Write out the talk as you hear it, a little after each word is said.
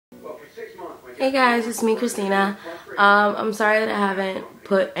Hey guys, it's me, Christina. I'm sorry that I haven't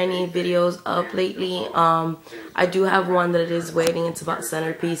put any videos up lately. I do have one that is waiting. It's about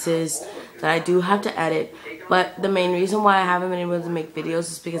centerpieces that I do have to edit. But the main reason why I haven't been able to make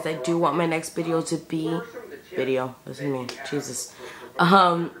videos is because I do want my next video to be listen to me, Jesus.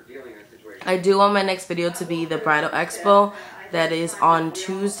 I do want my next video to be the Bridal Expo that is on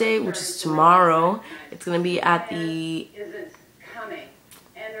Tuesday, which is tomorrow. It's going to be at the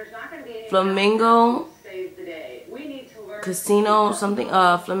Flamingo Casino,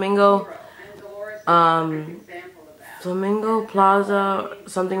 Flamingo Plaza,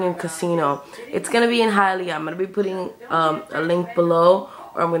 something in Casino. It's going to be in Hialeah. I'm going to be putting a link below,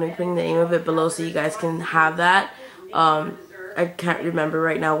 or I'm going to be putting the name of it below so you guys can have that. I can't remember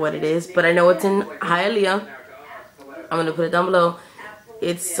right now what it is, but I know it's in Hialeah. I'm going to put it down below.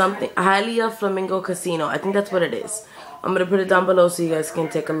 It's something, Hialeah Flamingo Casino. I think that's what it is. I'm going to put it down below so you guys can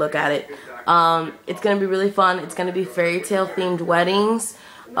take a look at it. It's going to be really fun. It's going to be fairy tale themed weddings.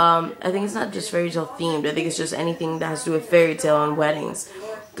 I think it's not just fairy tale themed. I think it's just anything that has to do with fairy tale and weddings.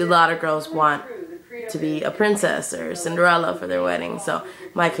 A lot of girls want to be a princess or Cinderella for their wedding. So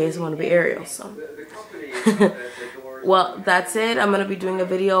in my case, I want to be Ariel. So. Well, that's it. I'm going to be doing a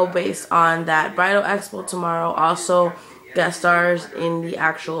video based on that Bridal Expo tomorrow. Also, guest stars in the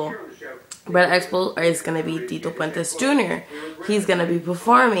actual Bridal Expo is going to be Tito Puentes Jr. He's going to be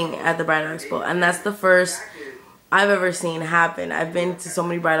performing at the Bridal Expo. And that's the first I've ever seen happen. I've been to so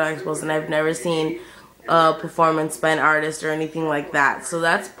many Bridal Expos and I've never seen a performance by an artist or anything like that. So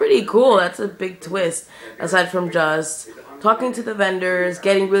that's pretty cool. That's a big twist. Aside from just talking to the vendors,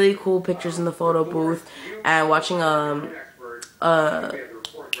 getting really cool pictures in the photo booth, and watching a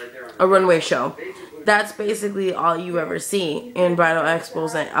runway show. That's basically all you ever see in Bridal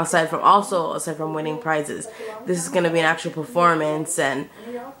Expos, and aside from winning prizes. This is going to be an actual performance and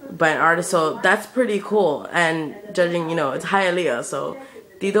by an artist, so that's pretty cool. And judging, you know, it's Hialeah, so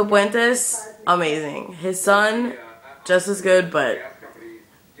Tito Puentes, amazing. His son, just as good, but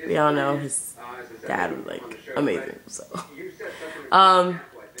we all know his dad was like amazing. So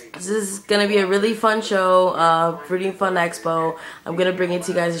this is gonna be a really fun show, pretty fun expo. I'm gonna bring it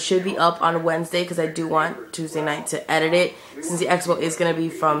to you guys. It should be up on Wednesday because I do want Tuesday night to edit it, since the expo is gonna be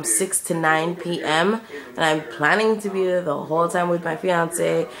from 6 to 9 p.m. and I'm planning to be there the whole time with my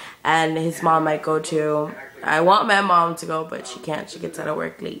fiance, and his mom might go too. I want my mom to go, but she can't. She gets out of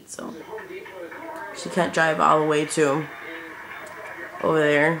work late, so she can't drive all the way to over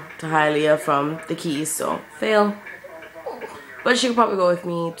there to Hialeah from the Keys, so fail. But she could probably go with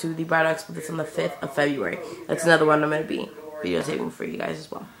me to the Bridal Expo that's on the 5th of February. That's another one I'm going to be videotaping for you guys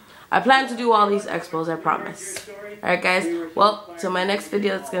as well. I plan to do all these expos, I promise. Alright guys, well, so my next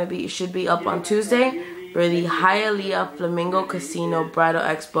video that's going to be, should be up on Tuesday for the Hialeah Flamingo Casino Bridal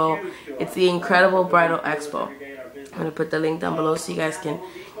Expo. It's the incredible Bridal Expo. I'm going to put the link down below so you guys can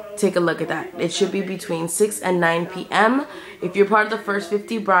take a look at that. It should be between 6 and 9 p.m. If you're part of the first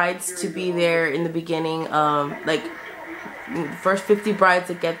 50 brides to be there in the beginning, like first 50 brides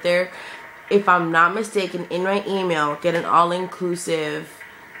to get there, if I'm not mistaken, in my email, get an all-inclusive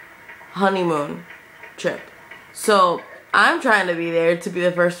honeymoon trip. So I'm trying to be there to be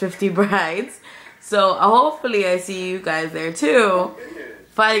the first 50 brides. So hopefully I see you guys there too,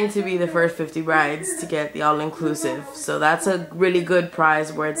 fighting to be the first 50 brides to get the all-inclusive. So that's a really good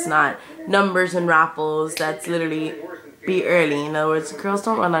prize where it's not numbers and raffles. That's literally be early. In other words, girls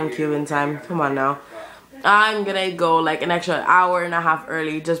don't run on Cuban time. Come on now. I'm gonna go like an extra hour and a half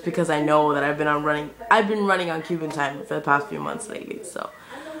early just because I know that I've been running on Cuban time for the past few months lately. So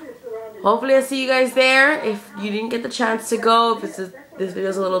hopefully I'll see you guys there. If you didn't get the chance to go, if this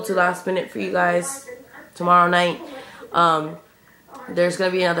video's a little too last minute for you guys, tomorrow night, there's gonna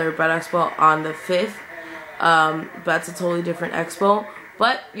be another Bridal Expo on the 5th. That's a totally different expo,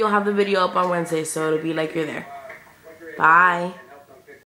 but you'll have the video up on Wednesday, so it'll be like you're there. Bye.